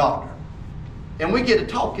Indian doctor. And we get to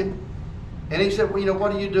talking, and he said, well, you know,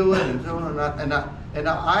 what are you doing? And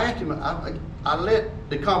I asked him, I led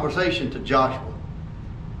the conversation to Joshua.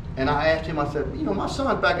 And I asked him, I said, you know, my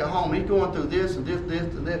son's back at home. He's going through this and this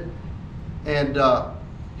and this. And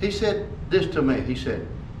he said this to me. He said,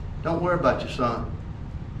 don't worry about your son.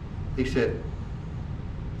 He said,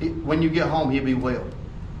 when you get home, he'll be well.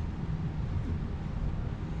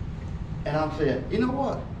 And I said, you know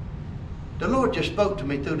what? The Lord just spoke to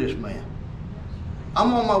me through this man.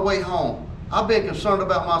 I'm on my way home. I've been concerned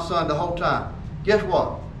about my son the whole time. Guess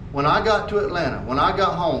what? When I got to Atlanta, when I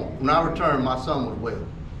got home, when I returned, my son was well.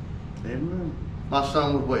 Amen. My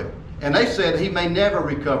son was well. And they said he may never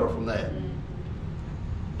recover from that.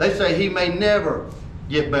 They say he may never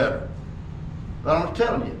get better. But I'm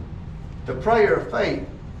telling you, the prayer of faith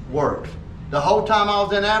works. The whole time I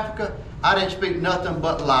was in Africa, I didn't speak nothing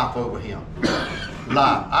but life over him.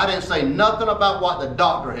 Life. I didn't say nothing about what the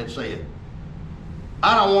doctor had said.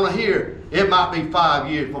 I don't want to hear it might be 5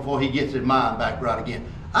 years before he gets his mind back right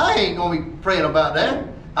again. I ain't going to be praying about that.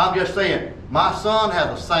 I'm just saying, my son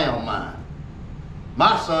has a sound mind.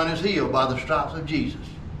 My son is healed by the stripes of Jesus.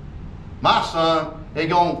 My son is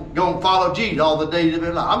going to follow Jesus all the days of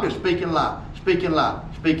his life. I'm just speaking life, speaking life,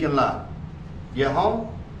 speaking life. Get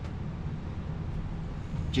home,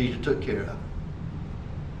 Jesus took care of it.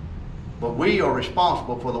 But we are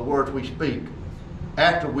responsible for the words we speak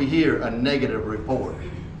after we hear a negative report.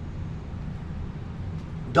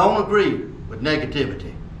 Don't agree with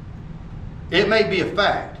negativity. It may be a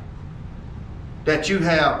fact that you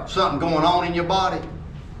have something going on in your body.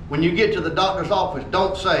 When you get to the doctor's office,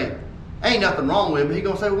 don't say, ain't nothing wrong with me. He's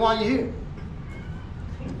going to say, well, why are you here?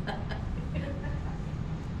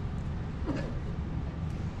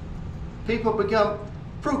 People become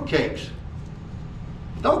fruitcakes.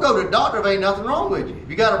 Don't go to the doctor if ain't nothing wrong with you. If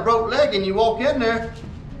you got a broke leg and you walk in there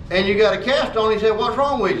and you got a cast on, he said, what's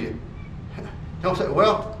wrong with you? Don't say,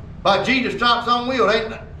 well, by Jesus' stripes I'm well.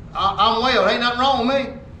 I'm well. Ain't nothing wrong with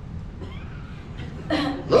me.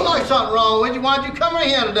 Look like something wrong with you. Why'd you come in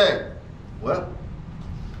here today? Well,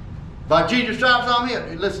 by Jesus' stripes I'm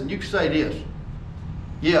healed. Listen, you can say this.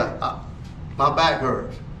 Yeah, my back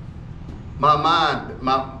hurts. My mind,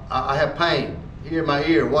 I have pain here in my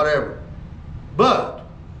ear, whatever. But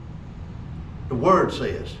the Word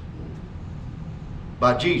says,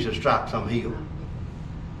 by Jesus' stripes I'm healed.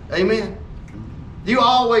 Amen. You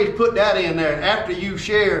always put that in there after you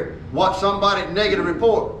share what somebody's negative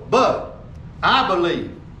report. But I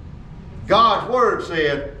believe God's Word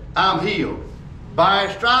said, I'm healed. By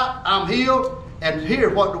His stripe, I'm healed. And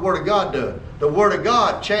here's what the Word of God does. The Word of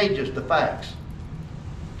God changes the facts.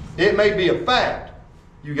 It may be a fact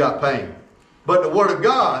you got pain. But the Word of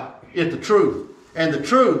God is the truth. And the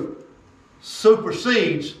truth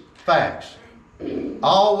supersedes facts.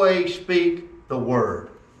 Always speak the Word.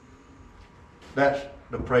 That's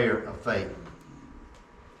the prayer of faith.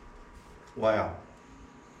 Wow.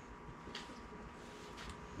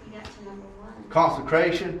 We got to number 1.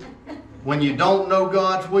 Consecration. When you don't know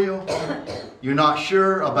God's will, you're not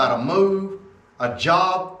sure about a move, a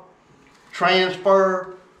job,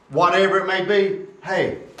 transfer, whatever it may be.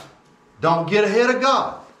 Hey, don't get ahead of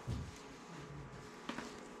God.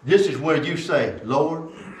 This is where you say,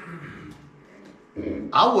 Lord,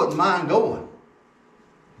 I wouldn't mind going,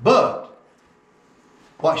 but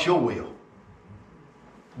what's your will?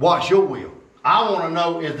 What's your will? I want to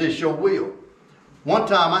know, is this your will? One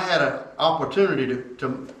time I had an opportunity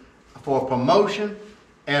for a promotion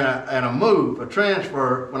and a move, a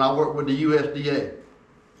transfer when I worked with the USDA.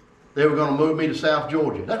 They were going to move me to South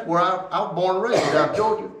Georgia. That's where I was born and raised, South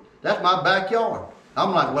Georgia. That's my backyard.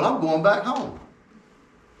 I'm like, well, I'm going back home.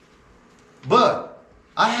 But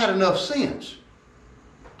I had enough sense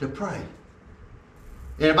to pray.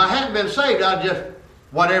 And if I hadn't been saved, I'd just,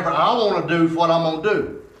 whatever I want to do is what I'm going to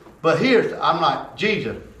do. But I'm like,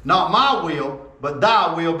 Jesus, not my will, but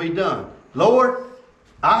thy will be done. Lord,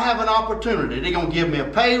 I have an opportunity. They're going to give me a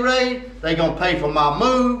pay raise. They're going to pay for my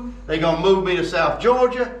move. They're going to move me to South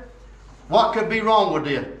Georgia. What could be wrong with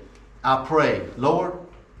this? I pray, Lord,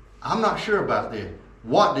 I'm not sure about this.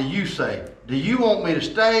 What do you say? Do you want me to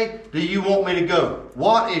stay? Do you want me to go?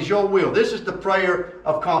 What is your will? This is the prayer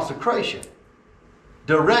of consecration.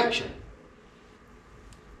 Direction.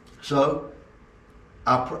 So,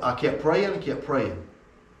 I kept praying and kept praying.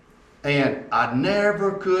 And I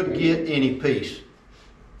never could get any peace.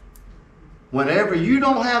 Whenever you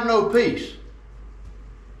don't have no peace,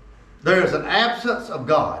 there's an absence of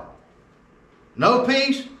God. No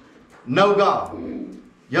peace, no God.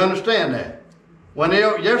 You understand that? When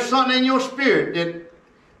there's something in your spirit that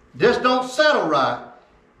just don't settle right,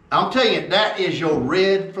 I'm telling you, that is your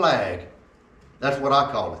red flag. That's what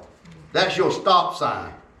I call it. That's your stop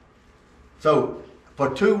sign. So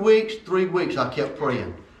for 2 weeks, 3 weeks, I kept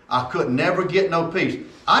praying. I could never get no peace.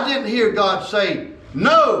 I didn't hear God say,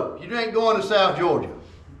 no, you ain't going to South Georgia.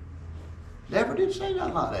 Never did say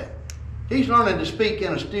nothing like that. He's learning to speak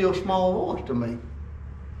in a still small voice to me.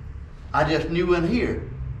 I just knew in here,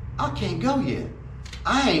 I can't go yet.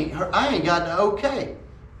 I ain't got the okay.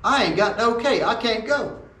 I ain't got the okay. I can't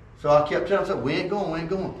go. So I kept telling myself, we ain't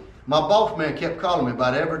going. My boss man kept calling me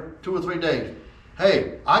about every 2 or 3 days.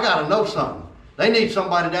 Hey, I got to know something. They need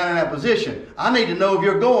somebody down in that position. I need to know if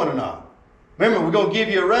you're going or not. Remember, we're going to give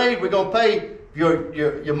you a raise. We're going to pay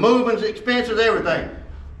your moving expenses, everything.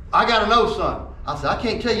 I got to know something. I said, I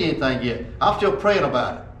can't tell you anything yet. I'm still praying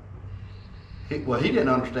about it. He didn't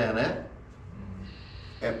understand that.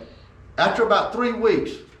 And after about 3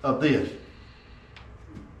 weeks of this,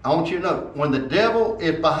 I want you to know, when the devil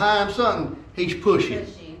is behind something, he's pushing.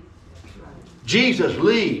 Jesus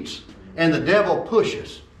leads, and the devil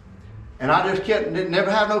pushes. And I just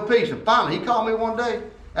never have no peace. And finally, he called me one day,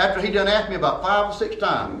 after he done asked me about 5 or 6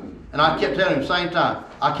 times. And I kept telling him the same time,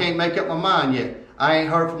 I can't make up my mind yet. I ain't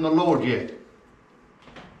heard from the Lord yet.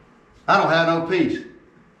 I don't have no peace.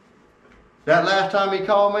 That last time he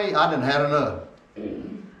called me, I didn't have enough.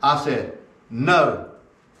 I said, no,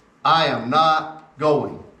 I am not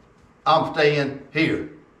going. I'm staying here.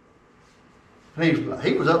 And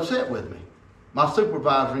he was upset with me. My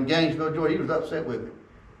supervisor in Gainesville, Georgia, he was upset with me.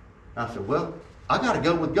 I said, well, I got to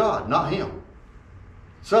go with God, not him.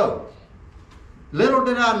 So, little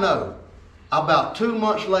did I know, about 2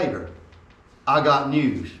 months later, I got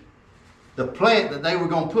news. The plant that they were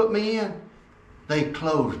going to put me in, they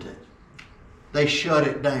closed it. They shut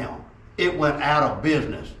it down. It went out of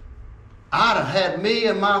business. I'd have had me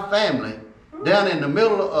and my family down in the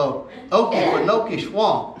middle of Okefenokee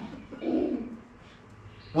Swamp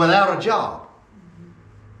without a job.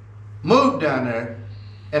 Moved down there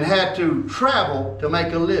and had to travel to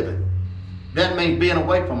make a living. That means being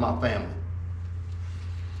away from my family.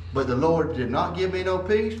 But the Lord did not give me no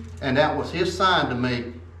peace, and that was his sign to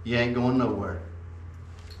me, you ain't going nowhere.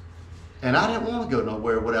 And I didn't want to go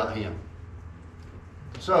nowhere without him.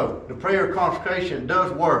 So, the prayer of consecration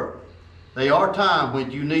does work. There are times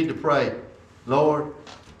when you need to pray, Lord,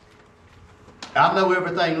 I know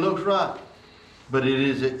everything looks right, but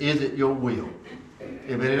is it your will?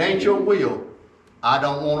 If it ain't your will, I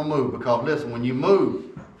don't want to move. Because listen, when you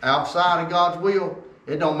move outside of God's will,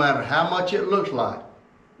 it don't matter how much it looks like,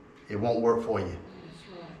 it won't work for you.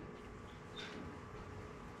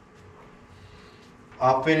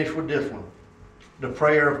 I'll finish with this one. The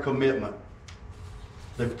prayer of commitment.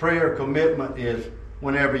 The prayer of commitment is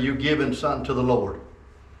whenever you're giving something to the Lord.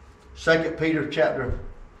 2 Peter chapter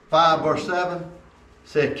 5 verse 7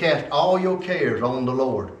 said, cast all your cares on the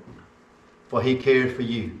Lord, for he cares for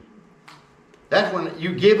you. That's when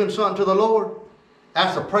you're giving something to the Lord.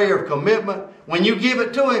 That's a prayer of commitment. When you give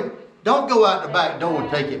it to him, don't go out the back door and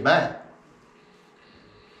take it back.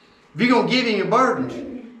 If you're going to give him your burdens,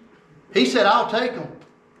 he said, I'll take them.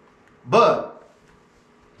 But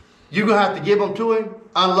you're going to have to give them to him,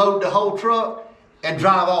 unload the whole truck, and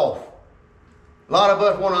drive off. A lot of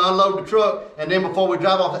us want to unload the truck, and then before we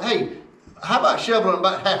drive off, hey, how about shoveling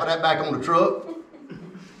about half of that back on the truck?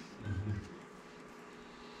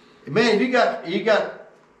 Man, if you got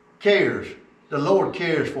cares, the Lord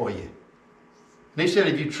cares for you. And he said,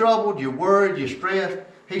 if you're troubled, you're worried, you're stressed,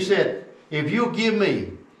 he said, if you'll give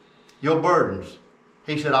me your burdens,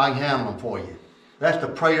 he said, I can handle them for you. That's the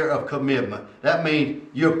prayer of commitment. That means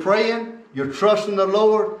you're praying, you're trusting the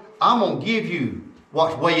Lord. I'm going to give you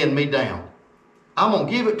what's weighing me down. I'm going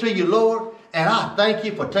to give it to you, Lord, and I thank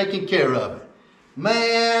you for taking care of it.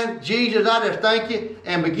 Man, Jesus, I just thank you,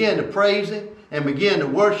 and begin to praise him and begin to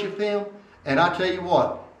worship him. And I tell you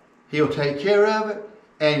what, he'll take care of it,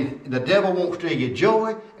 and the devil won't steal your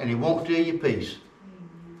joy, and he won't steal your peace.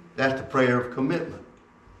 That's the prayer of commitment.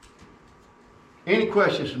 Any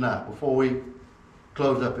questions tonight before we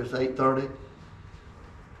close up? It's 8:30.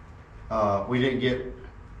 We didn't get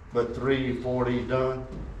but 3 or 4 of these done.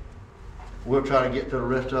 We'll try to get to the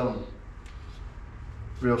rest of them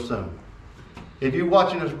real soon. If you're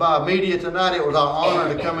watching us by media tonight, it was our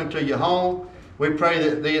honor to come into your home. We pray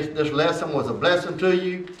that this lesson was a blessing to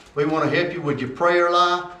you. We want to help you with your prayer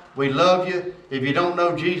life. We love you. If you don't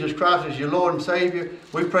know Jesus Christ as your Lord and Savior,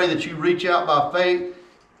 we pray that you reach out by faith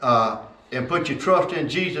and put your trust in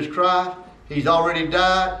Jesus Christ. He's already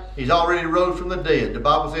died. He's already rose from the dead. The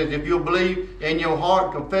Bible says if you'll believe in your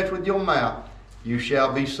heart, confess with your mouth, you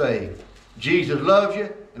shall be saved. Jesus loves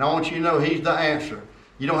you, and I want you to know he's the answer.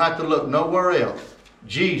 You don't have to look nowhere else.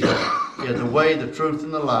 Jesus is the way, the truth,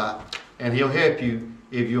 and the life. and He'll help you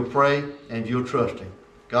if you'll pray and you'll trust Him.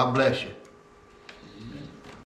 God bless you.